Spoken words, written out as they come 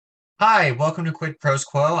Hi, welcome to Quid Pros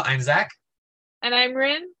Quo. I'm Zach, And I'm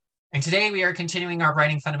Rin. and today we are continuing our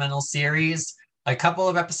Writing Fundamentals series. A couple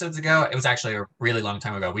of episodes ago, it was actually a really long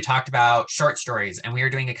time ago, we talked about short stories, and we are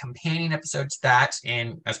doing a companion episode to that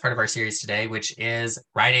in as part of our series today, which is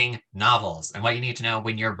writing novels and what you need to know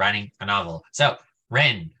when you're writing a novel. So,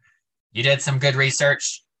 Rin, you did some good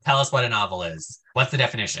research. Tell us what a novel is. What's the So,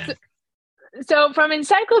 definition? so from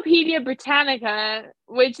Encyclopedia Britannica,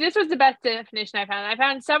 which this was the best definition I found. I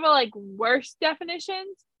found several worse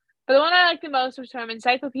definitions, but the one I liked the most was from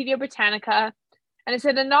Encyclopedia Britannica, and it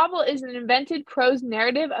said a novel is an invented prose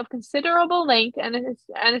narrative of considerable length and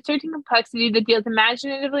a certain complexity that deals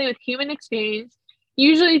imaginatively with human experience,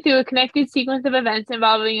 usually through a connected sequence of events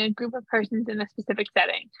involving a group of persons in a specific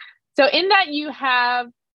setting. So in that you have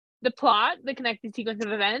the plot, the connected sequence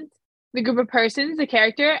of events, the group of persons, the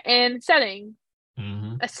character, and setting,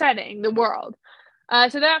 Mm-hmm. a setting, the world.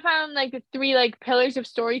 So that found the three pillars of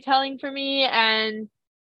storytelling for me, and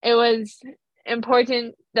it was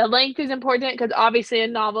important. The length is important because obviously a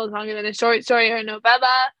novel is longer than a short story or a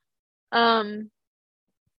novella. Um,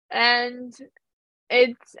 and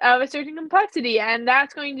it's of a certain complexity, and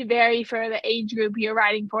that's going to vary for the age group you're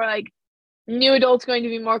writing for. Like new adults going to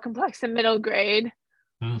be more complex than middle grade,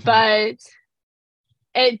 Mm-hmm. but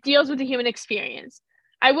it deals with the human experience.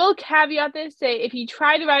 I will caveat this, say if you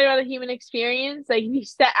try to write about a human experience, like if you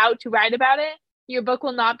set out to write about it, your book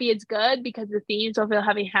will not be as good because the themes will feel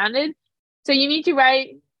heavy handed. So you need to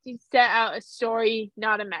set out a story,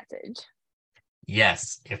 not a message.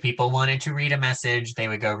 Yes, if people wanted to read a message, they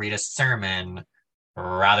would go read a sermon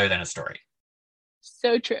rather than a story.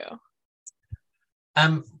 So true.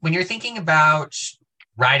 When you're thinking about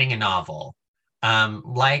writing a novel,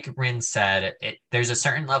 like Rin said, there's a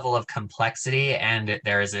certain level of complexity and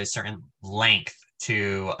there is a certain length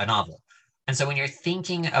to a novel. And so when you're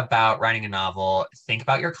thinking about writing a novel, think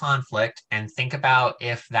about your conflict and think about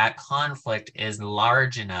if that conflict is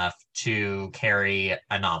large enough to carry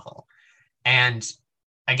a novel. And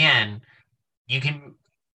again, you can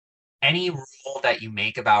any rule that you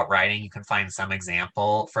make about writing, you can find some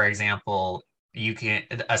example. For example, you can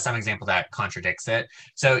some example that contradicts it.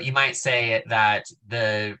 So you might say that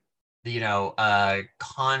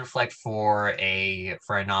conflict for a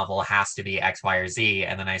novel has to be X, Y, or Z,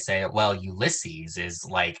 and then I say, well, Ulysses is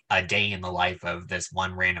like a day in the life of this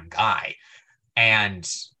one random guy, and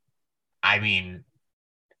I mean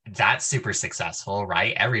that's super successful,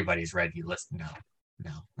 right? Everybody's read Ulysses. No,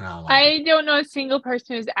 no, not a lot of people. I don't know a single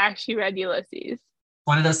person who's actually read Ulysses.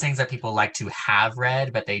 One of those things that people like to have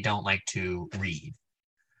read, but they don't like to read.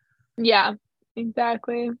 Yeah,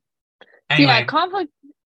 exactly. So yeah, Anyway,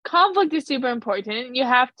 conflict is super important. You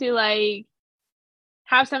have to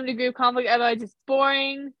have some degree of conflict, otherwise it's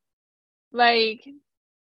boring. Like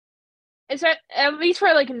it's at least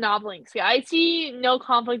for like noveling. So I see no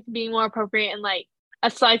conflict being more appropriate in like a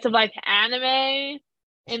slice of life anime,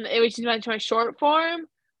 which is much more short form.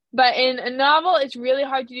 But in a novel, it's really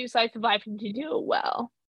hard to do slice of life and to do it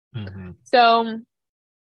well. mhm. So,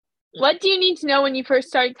 what do you need to know when you first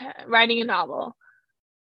start writing a novel?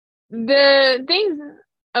 The things.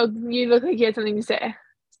 Oh, you look like you had something to say.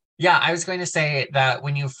 Yeah, I was going to say that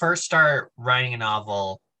when you first start writing a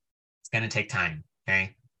novel, it's going to take time.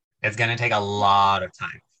 Okay. It's going to take a lot of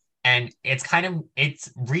time. And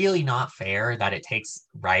it's really not fair that it takes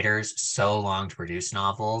writers so long to produce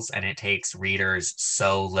novels and it takes readers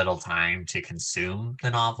so little time to consume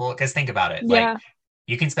the novel. Because think about it, like Yeah,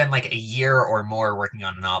 you can spend like a year or more working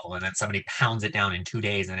on a novel and then somebody pounds it down in 2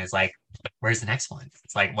 days and is like, where's the next one?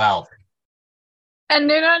 It's like, well, and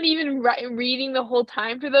they're not even reading the whole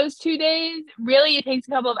time for those 2 days. Really, it takes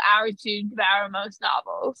a couple of hours to devour most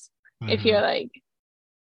novels. If you're mhm.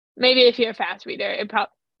 maybe if you're a fast reader, it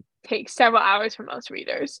probably takes several hours for most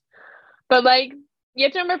readers. But you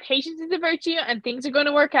have to remember patience is a virtue and things are going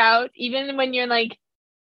to work out, even when you're in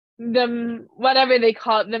the whatever they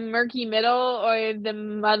call it, the murky middle or the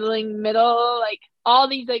muddling middle, like all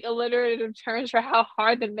these alliterative terms for how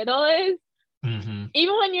hard the middle is. Mhm.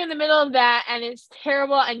 Even when you're in the middle of that and it's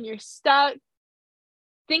terrible and you're stuck,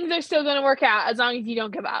 things are still going to work out as long as you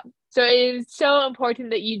don't give up. So it is so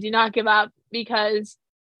important that you do not give up because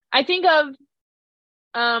I think of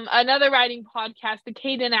another writing podcast, the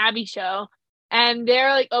Kate and Abby show, and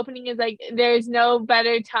their opening is there's no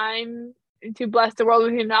better time to bless the world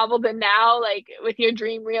with your novel than now, like with your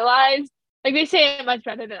dream realized. Like they say it much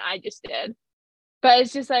better than I just did. But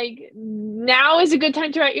it's just now is a good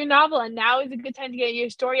time to write your novel and now is a good time to get your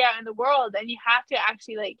story out in the world and you have to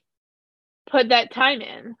actually put that time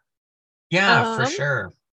in. Yeah, for Um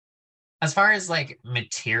sure. As far as like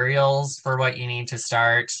materials for what you need to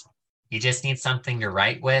start, You just need something to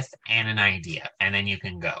write with and an idea, and then you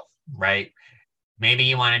can go, right? Maybe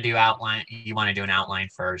you want to do an outline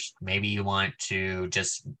first. Maybe you want to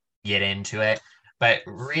just get into it. But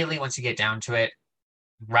really, once you get down to it,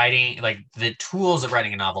 writing, like the tools of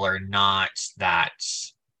writing a novel are not that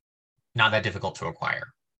difficult to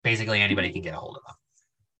acquire. Basically, anybody can get a hold of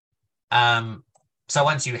them. So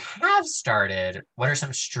once you have started, what are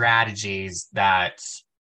some strategies that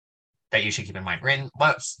you should keep in mind? Rin,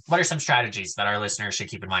 what are some strategies that our listeners should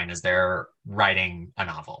keep in mind as they're writing a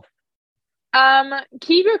novel?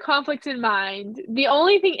 Keep your conflicts in mind. The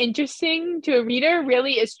only thing interesting to a reader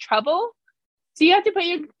really is trouble. So you have to put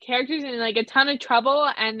your characters in like a ton of trouble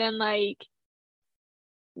and then like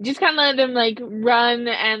just kind of let them like run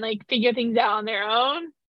and like figure things out on their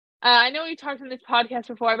own. I know we talked on this podcast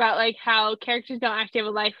before about like how characters don't actually have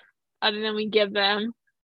a life other than we give them.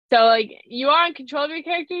 So like you are in control of your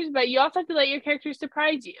characters, but you also have to let your characters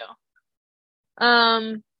surprise you.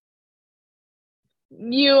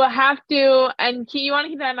 You have to, and you want to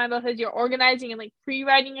keep that in mind both as you're organizing and like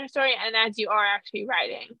pre-writing your story and as you are actually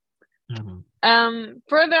writing. Mm-hmm.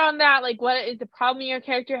 Further on that, like what is the problem your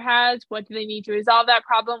character has? What do they need to resolve that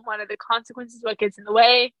problem? What are the consequences? What gets in the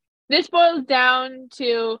way? This boils down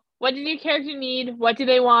to what does your character need? What do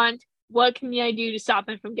they want? What can I do to stop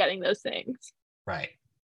them from getting those things? Right.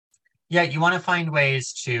 Yeah, you want to find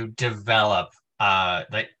ways to develop a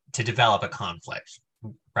conflict,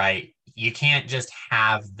 right? You can't just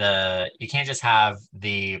have the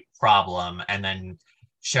problem and then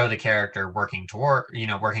show the character working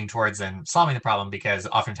towards and solving the problem, because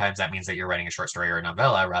oftentimes that means that you're writing a short story or a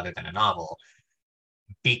novella rather than a novel,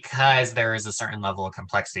 because there is a certain level of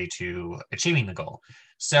complexity to achieving the goal.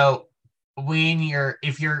 So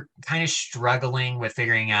if you're kind of struggling with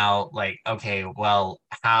figuring out like, okay, well,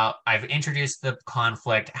 how I've introduced the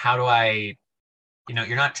conflict, how do I,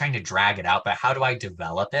 you're not trying to drag it out, but how do I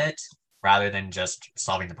develop it rather than just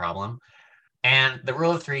solving the problem? And the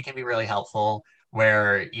rule of three can be really helpful,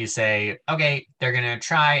 where you say, okay, they're going to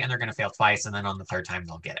try and they're going to fail twice, and then on the third time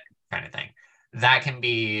they'll get it, kind of thing. That can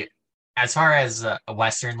be, as far as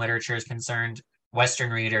Western literature is concerned,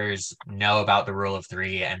 Western readers know about the rule of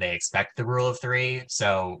three and they expect the rule of three.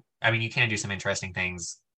 So, I mean, you can do some interesting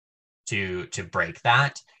things to break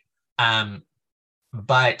that.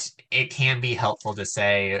 But it can be helpful to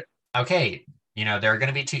say, okay, there are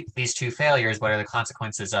going to be these two failures. What are the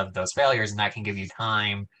consequences of those failures? And that can give you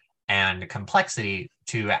time and complexity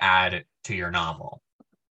to add to your novel.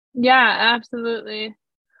 Yeah, absolutely.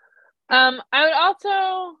 I would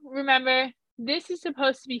also remember this is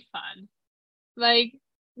supposed to be fun. Like,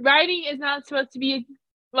 writing is not supposed to be,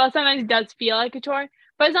 well, sometimes it does feel like a chore,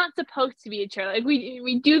 but it's not supposed to be a chore. Like,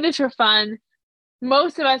 we do this for fun.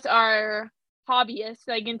 Most of us are hobbyists.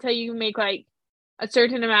 Like, until you make like a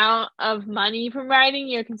certain amount of money from writing,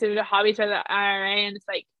 you're considered a hobbyist by the IRA, and it's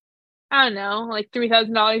like, I don't know, like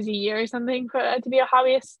 $3,000 a year or something to be a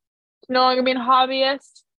hobbyist, to no longer be a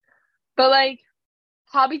hobbyist. But like,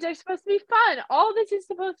 hobbies are supposed to be fun. All this is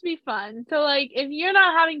supposed to be fun. So like, if you're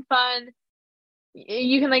not having fun,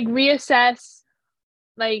 you can like reassess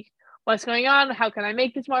like what's going on. How can I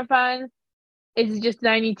make this more fun? Is it just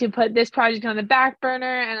that I need to put this project on the back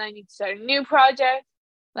burner and I need to start a new project?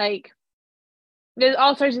 Like, there's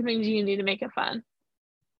all sorts of things you can do to make it fun.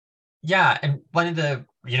 Yeah, and one of the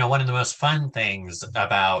most fun things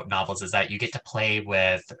about novels is that you get to play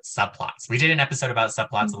with subplots. We did an episode about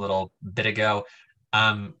subplots a little bit ago.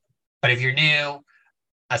 But if you're new,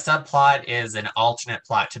 a subplot is an alternate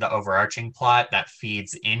plot to the overarching plot that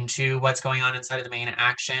feeds into what's going on inside of the main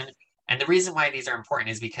action. And the reason why these are important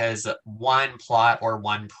is because one plot or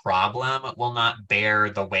one problem will not bear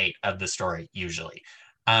the weight of the story usually.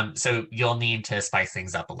 So you'll need to spice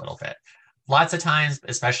things up a little bit. Lots of times,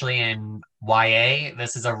 especially in YA,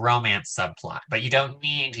 this is a romance subplot, but you don't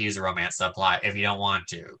need to use a romance subplot if you don't want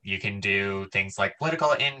to. You can do things like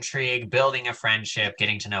political intrigue, building a friendship,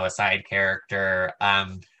 getting to know a side character.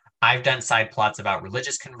 I've done side plots about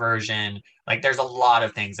religious conversion. Like, there's a lot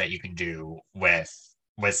of things that you can do with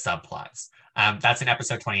subplots. That's in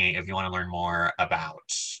episode 28 if you want to learn more about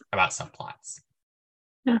subplots.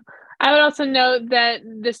 Yeah. I would also note that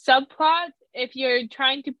the subplot, if you're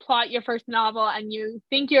trying to plot your first novel and you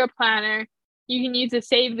think you're a planner, you can use the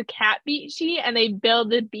Save the Cat beat sheet and they build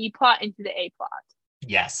the B plot into the A plot.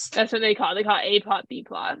 Yes. That's what they call it. They call it A plot, B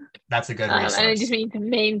plot. That's a good resource. And it just means the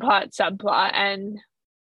main plot, subplot. And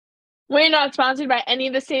we're not sponsored by any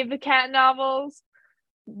of the Save the Cat novels.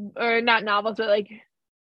 Or not novels, but like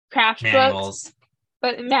craft books.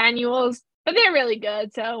 But manuals. But they're really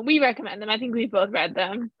good, so we recommend them. I think we've both read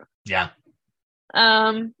them. Yeah.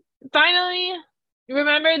 Finally,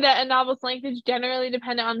 remember that a novel's length is generally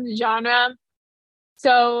dependent on the genre.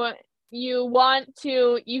 So you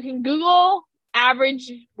can Google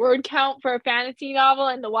average word count for a fantasy novel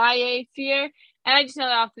in the YA sphere. And I just know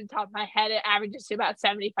that off the top of my head, it averages to about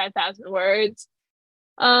 75,000 words.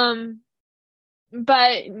 But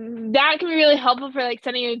that can be really helpful for like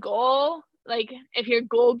setting a goal. Like if you're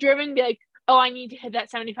goal driven, be like, oh, I need to hit that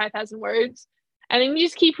 75,000 words. And then you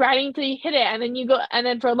just keep writing until you hit it. And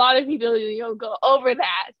then for a lot of people, you'll go over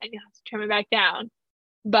that and you'll have to trim it back down.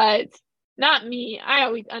 But not me. I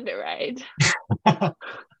always underwrite.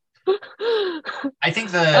 I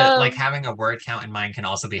think like having a word count in mind can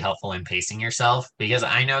also be helpful in pacing yourself, because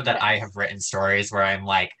I know that I have written stories where I'm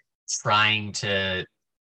like trying to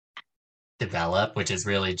develop, which is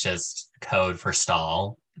really just code for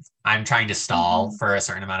stall. I'm trying to stall for a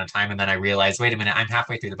certain amount of time, and then I realize, wait a minute, I'm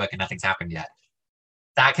halfway through the book and nothing's happened yet.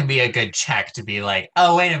 That can be a good check to be like,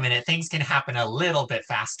 oh, wait a minute, things can happen a little bit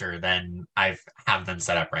faster than I have them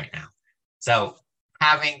set up right now. So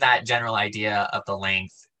having that general idea of the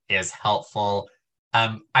length is helpful.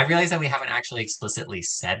 I realize that we haven't actually explicitly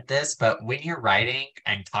said this, but when you're writing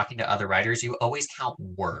and talking to other writers, you always count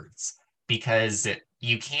words, because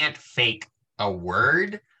you can't fake a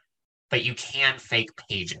word, but you can fake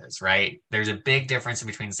pages, right? There's a big difference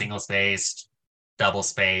between single-spaced,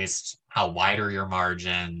 double-spaced, how wide are your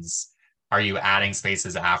margins? Are you adding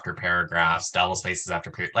spaces after paragraphs, double spaces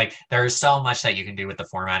after period? Like there's so much that you can do with the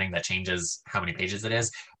formatting that changes how many pages it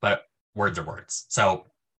is, but words are words. So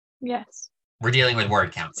yes, we're dealing with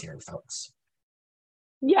word counts here, folks.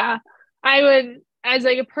 Yeah, I would, as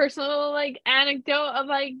like a personal like anecdote of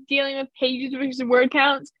like dealing with pages versus word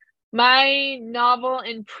counts, my novel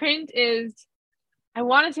in print is, I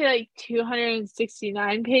want to say like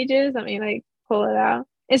 269 pages. Let me like pull it out.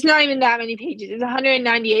 It's not even that many pages. It's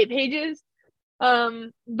 198 pages.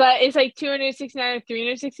 But it's like 269 or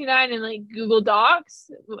 369 in like Google Docs.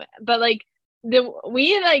 But like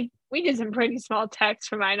we did some pretty small text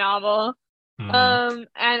for my novel. And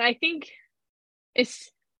I think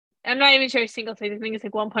I'm not even sure it's single spacing. I think it's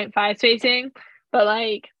like 1.5 spacing. But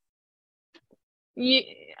like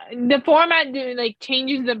the format like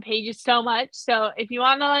changes the pages so much. So if you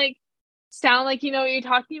want to like sound like you know what you're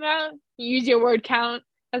talking about, you use your word count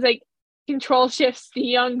as like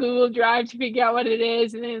Control-Shift-C on Google Drive to figure out what it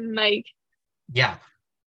is, and then like yeah,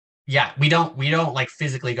 we don't like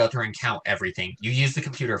physically go through and count everything. You use the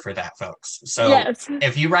computer for that, folks. So yes.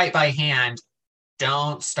 If you write by hand,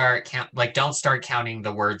 don't start counting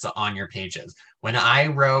the words on your pages. When I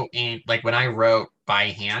wrote by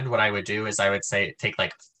hand, what I would do is I would say take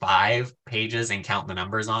like 5 pages and count the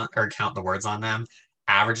numbers on, or count the words on them,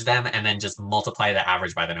 average them, and then just multiply the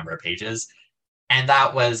average by the number of pages. And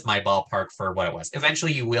that was my ballpark for what it was.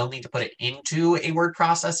 Eventually, you will need to put it into a word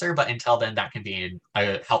processor, but until then, that can be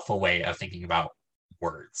a helpful way of thinking about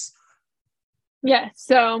words. Yeah,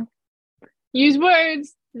 so use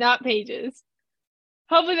words, not pages.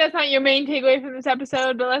 Hopefully that's not your main takeaway from this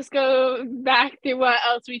episode, but let's go back to what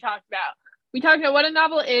else we talked about. We talked about what a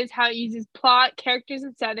novel is, how it uses plot, characters,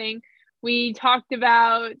 and setting. We talked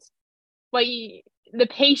about the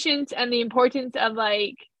patience and the importance of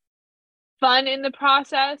like fun in the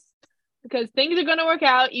process, because things are going to work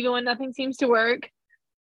out even when nothing seems to work.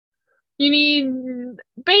 You need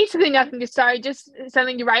basically nothing to start, just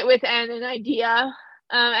something to write with and an idea.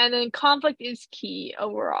 And then conflict is key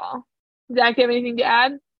overall. Zach, do you have anything to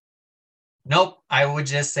add? Nope. I would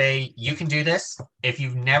just say you can do this. If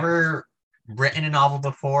you've never written a novel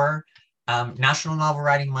before, National Novel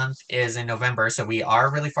Writing Month is in November, so we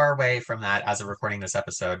are really far away from that as of recording this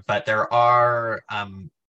episode. But there are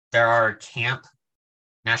camp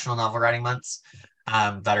National Novel Writing Months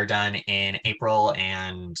that are done in April,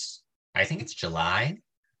 and I think it's July.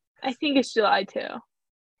 I think it's July too.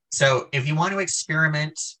 So if you want to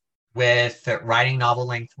experiment with writing novel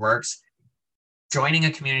length works, joining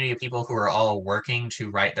a community of people who are all working to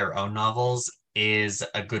write their own novels is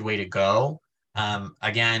a good way to go.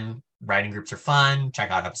 Again, writing groups are fun.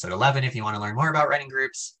 Check out episode 11 if you want to learn more about writing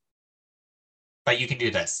groups. But you can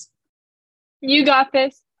do this. You got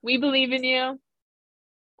this. We believe in you.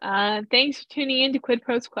 Thanks for tuning in to Quid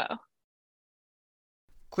Pros Quo.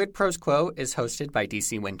 Quid Pros Quo is hosted by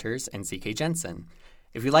DC Winters and CK Jensen.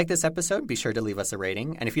 If you like this episode, be sure to leave us a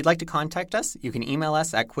rating. And if you'd like to contact us, you can email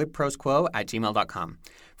us at quidprosquo@gmail.com.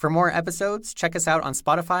 For more episodes, check us out on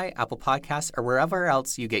Spotify, Apple Podcasts, or wherever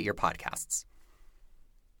else you get your podcasts.